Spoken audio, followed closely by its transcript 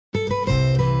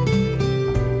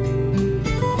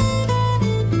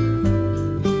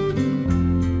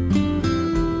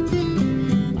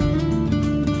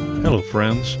Hello,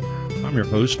 friends. I'm your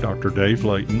host, Dr. Dave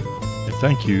Layton, and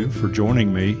thank you for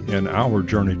joining me in our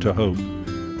journey to hope.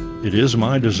 It is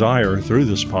my desire through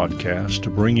this podcast to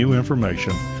bring you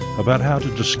information about how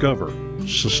to discover,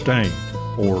 sustain,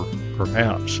 or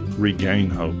perhaps regain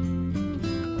hope.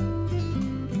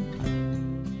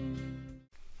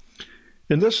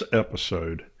 In this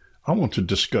episode, I want to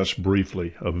discuss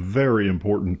briefly a very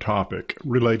important topic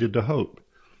related to hope.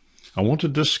 I want to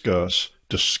discuss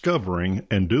discovering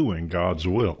and doing God's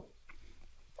will.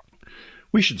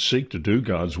 We should seek to do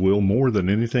God's will more than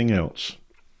anything else.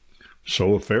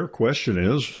 So a fair question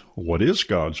is, what is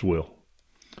God's will?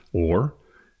 Or,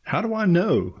 how do I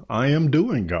know I am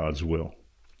doing God's will?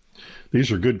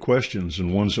 These are good questions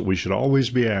and ones that we should always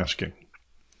be asking.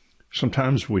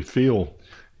 Sometimes we feel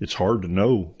it's hard to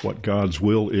know what God's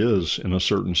will is in a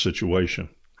certain situation.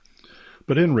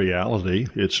 But in reality,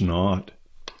 it's not.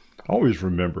 Always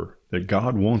remember that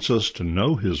God wants us to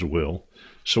know His will,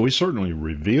 so He certainly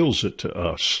reveals it to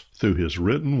us through His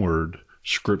written word,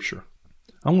 Scripture.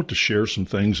 I want to share some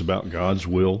things about God's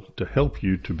will to help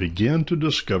you to begin to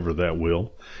discover that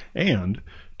will and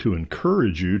to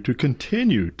encourage you to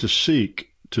continue to seek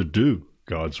to do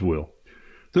God's will.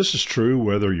 This is true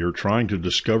whether you're trying to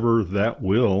discover that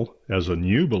will as a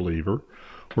new believer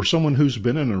or someone who's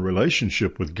been in a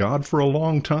relationship with God for a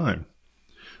long time.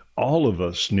 All of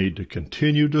us need to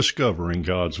continue discovering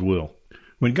God's will.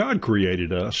 When God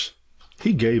created us,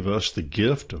 He gave us the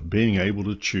gift of being able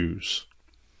to choose.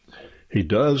 He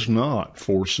does not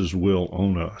force His will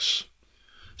on us.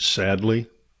 Sadly,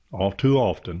 all too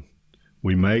often,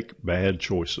 we make bad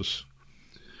choices.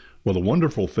 Well, the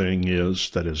wonderful thing is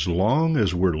that as long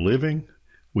as we're living,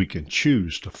 we can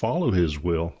choose to follow His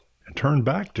will and turn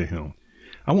back to Him.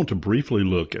 I want to briefly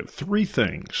look at 3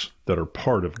 things that are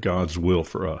part of God's will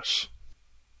for us.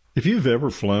 If you've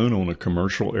ever flown on a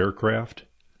commercial aircraft,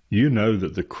 you know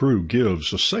that the crew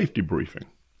gives a safety briefing.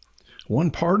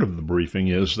 One part of the briefing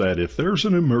is that if there's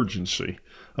an emergency,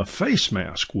 a face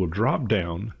mask will drop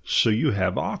down so you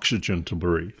have oxygen to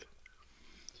breathe.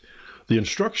 The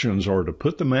instructions are to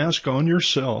put the mask on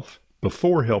yourself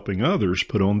before helping others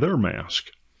put on their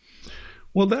mask.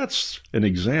 Well, that's an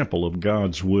example of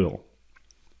God's will.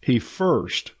 He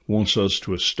first wants us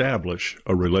to establish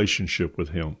a relationship with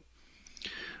Him.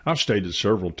 I've stated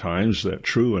several times that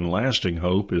true and lasting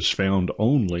hope is found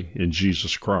only in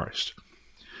Jesus Christ.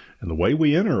 And the way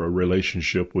we enter a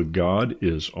relationship with God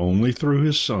is only through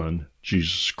His Son,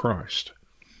 Jesus Christ.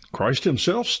 Christ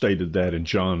Himself stated that in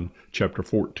John chapter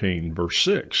 14, verse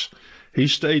 6. He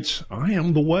states, "I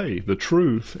am the way, the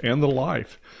truth, and the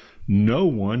life. No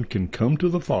one can come to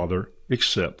the Father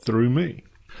except through me."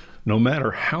 No matter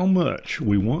how much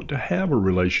we want to have a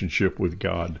relationship with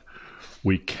God,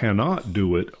 we cannot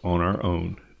do it on our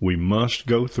own. We must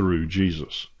go through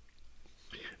Jesus.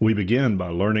 We begin by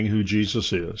learning who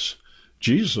Jesus is.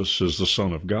 Jesus is the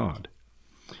Son of God.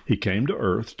 He came to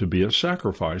earth to be a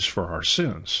sacrifice for our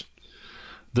sins.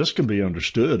 This can be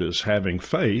understood as having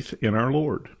faith in our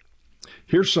Lord.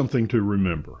 Here's something to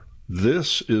remember.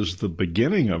 This is the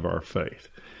beginning of our faith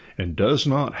and does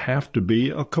not have to be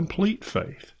a complete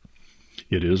faith.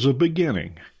 It is a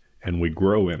beginning, and we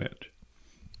grow in it.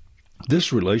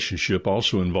 This relationship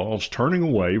also involves turning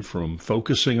away from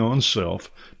focusing on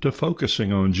self to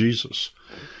focusing on Jesus.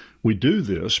 We do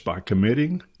this by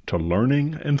committing to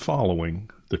learning and following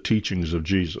the teachings of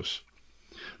Jesus.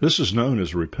 This is known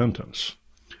as repentance.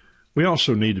 We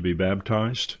also need to be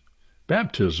baptized.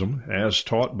 Baptism, as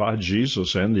taught by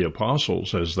Jesus and the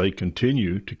apostles as they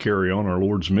continue to carry on our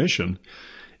Lord's mission,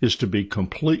 is to be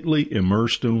completely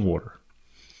immersed in water.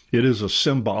 It is a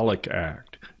symbolic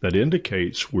act that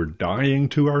indicates we're dying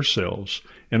to ourselves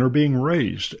and are being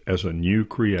raised as a new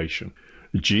creation.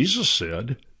 Jesus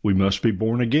said we must be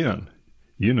born again.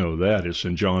 You know that. It's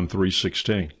in John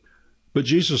 3:16. But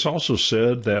Jesus also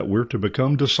said that we're to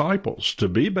become disciples, to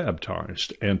be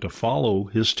baptized, and to follow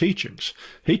His teachings.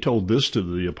 He told this to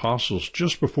the apostles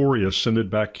just before He ascended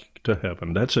back to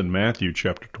heaven. That's in Matthew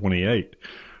chapter 28,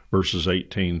 verses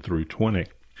 18 through 20.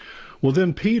 Well,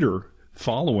 then Peter,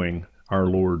 following our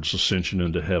Lord's ascension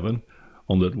into heaven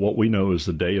on what we know as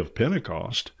the day of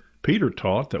Pentecost, Peter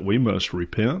taught that we must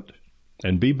repent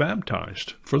and be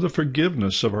baptized for the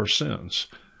forgiveness of our sins.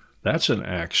 That's in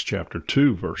Acts chapter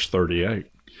 2, verse 38.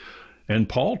 And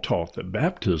Paul taught that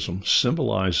baptism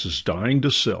symbolizes dying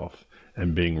to self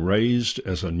and being raised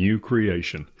as a new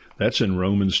creation. That's in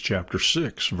Romans chapter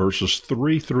 6, verses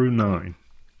 3 through 9.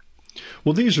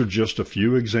 Well, these are just a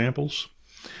few examples.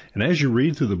 And as you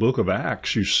read through the book of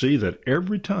Acts, you see that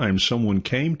every time someone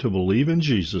came to believe in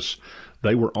Jesus,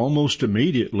 they were almost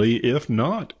immediately, if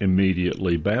not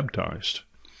immediately, baptized.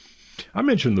 I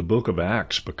mention the book of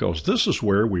Acts because this is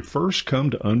where we first come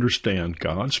to understand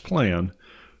God's plan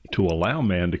to allow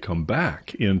man to come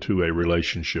back into a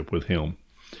relationship with him.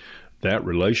 That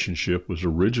relationship was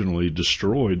originally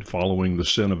destroyed following the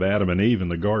sin of Adam and Eve in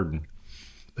the garden.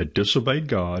 They disobeyed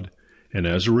God, and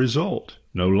as a result,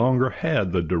 no longer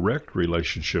had the direct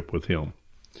relationship with him.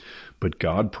 But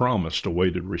God promised a way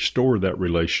to restore that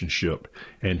relationship,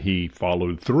 and he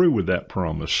followed through with that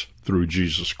promise through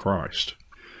Jesus Christ.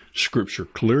 Scripture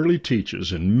clearly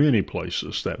teaches in many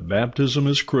places that baptism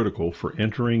is critical for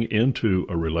entering into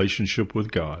a relationship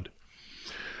with God.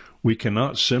 We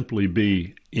cannot simply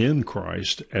be in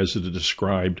Christ, as it is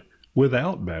described,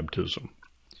 without baptism.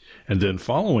 And then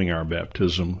following our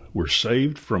baptism, we're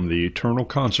saved from the eternal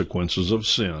consequences of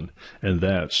sin, and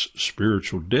that's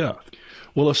spiritual death.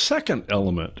 Well, a second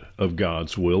element of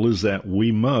God's will is that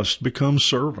we must become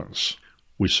servants.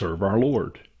 We serve our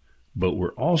Lord, but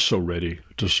we're also ready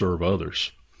to serve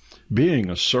others. Being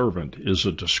a servant is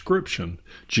a description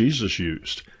Jesus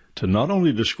used to not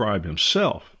only describe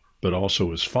himself, but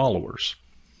also his followers.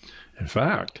 In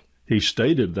fact, he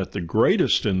stated that the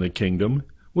greatest in the kingdom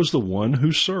was the one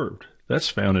who served. That's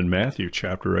found in Matthew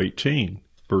chapter 18,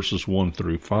 verses 1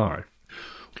 through 5.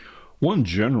 One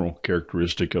general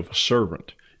characteristic of a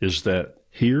servant is that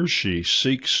he or she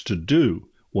seeks to do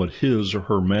what his or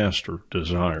her master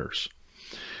desires.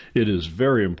 It is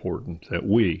very important that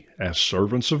we, as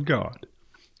servants of God,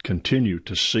 continue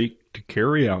to seek to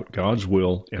carry out God's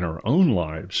will in our own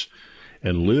lives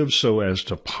and live so as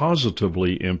to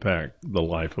positively impact the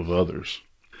life of others.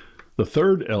 The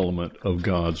third element of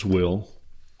God's will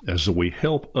is that we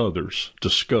help others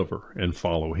discover and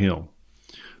follow him.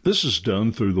 This is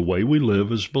done through the way we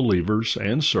live as believers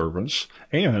and servants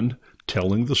and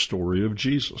telling the story of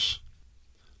Jesus.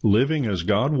 Living as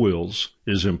God wills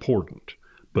is important,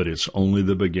 but it's only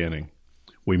the beginning.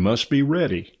 We must be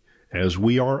ready, as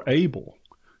we are able,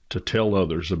 to tell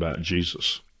others about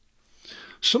Jesus.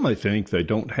 Some may think they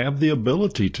don't have the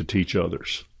ability to teach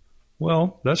others.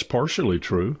 Well, that's partially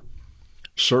true.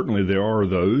 Certainly there are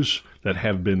those that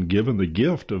have been given the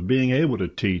gift of being able to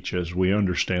teach as we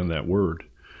understand that word.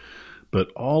 But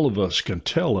all of us can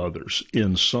tell others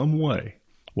in some way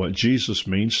what Jesus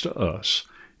means to us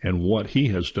and what he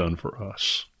has done for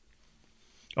us.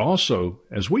 Also,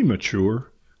 as we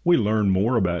mature, we learn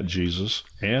more about Jesus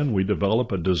and we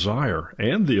develop a desire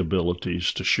and the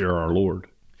abilities to share our Lord.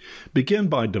 Begin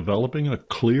by developing a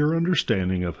clear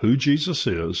understanding of who Jesus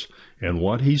is and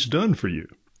what he's done for you.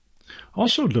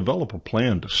 Also develop a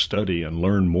plan to study and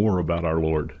learn more about our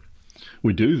Lord.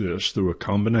 We do this through a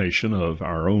combination of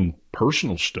our own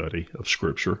personal study of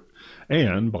Scripture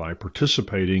and by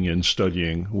participating in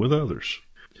studying with others.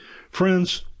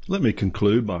 Friends, let me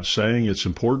conclude by saying it's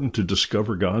important to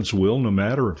discover God's will no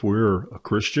matter if we're a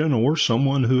Christian or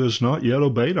someone who has not yet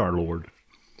obeyed our Lord.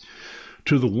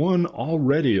 To the one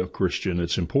already a Christian,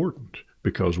 it's important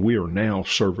because we are now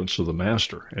servants of the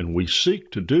Master and we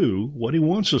seek to do what he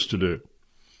wants us to do.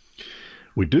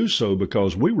 We do so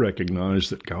because we recognize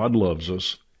that God loves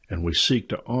us and we seek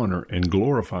to honor and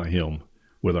glorify him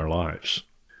with our lives.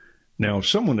 Now, if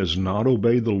someone has not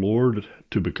obeyed the Lord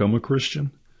to become a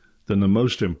Christian, then the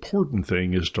most important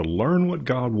thing is to learn what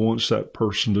God wants that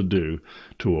person to do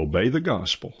to obey the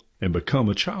gospel and become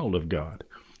a child of God.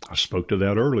 I spoke to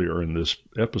that earlier in this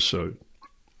episode.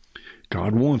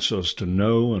 God wants us to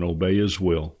know and obey his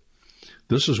will.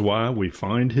 This is why we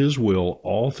find his will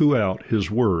all throughout his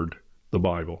word, the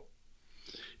Bible.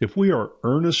 If we are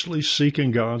earnestly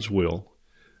seeking God's will,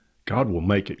 God will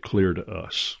make it clear to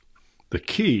us. The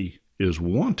key is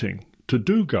wanting to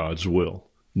do God's will,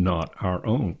 not our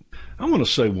own. I want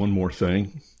to say one more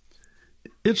thing.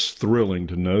 It's thrilling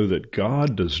to know that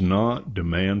God does not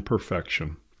demand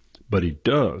perfection, but he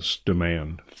does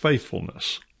demand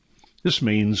faithfulness. This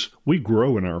means we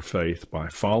grow in our faith by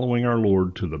following our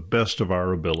Lord to the best of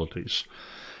our abilities.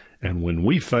 And when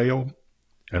we fail,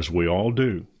 as we all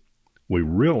do, we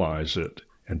realize it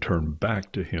and turn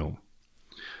back to him.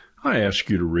 I ask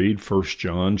you to read 1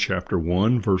 John chapter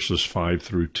 1, verses 5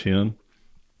 through 10.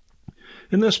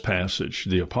 In this passage,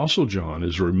 the Apostle John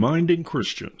is reminding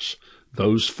Christians,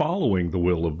 those following the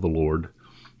will of the Lord,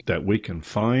 that we can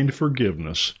find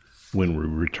forgiveness when we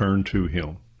return to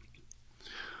him.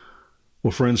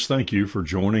 Well, friends, thank you for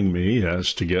joining me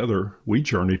as together we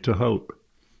journey to hope.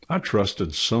 I trust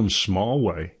in some small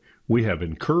way we have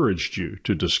encouraged you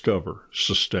to discover,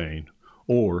 sustain,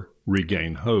 or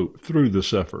regain hope through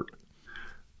this effort.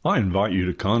 I invite you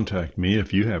to contact me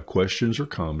if you have questions or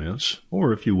comments,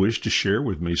 or if you wish to share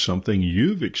with me something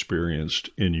you've experienced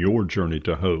in your journey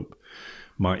to hope.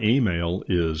 My email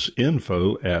is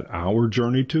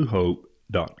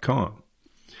info@ourjourneytohope.com.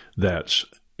 That's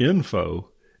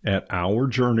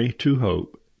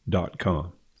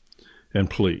info@ourjourneytohope.com. And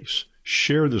please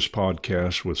share this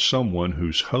podcast with someone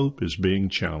whose hope is being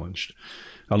challenged.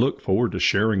 I look forward to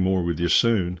sharing more with you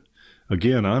soon.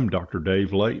 Again, I'm Dr.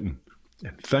 Dave Layton,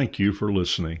 and thank you for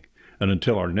listening. And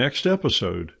until our next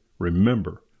episode,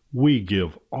 remember, we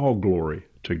give all glory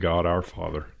to God our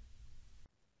Father.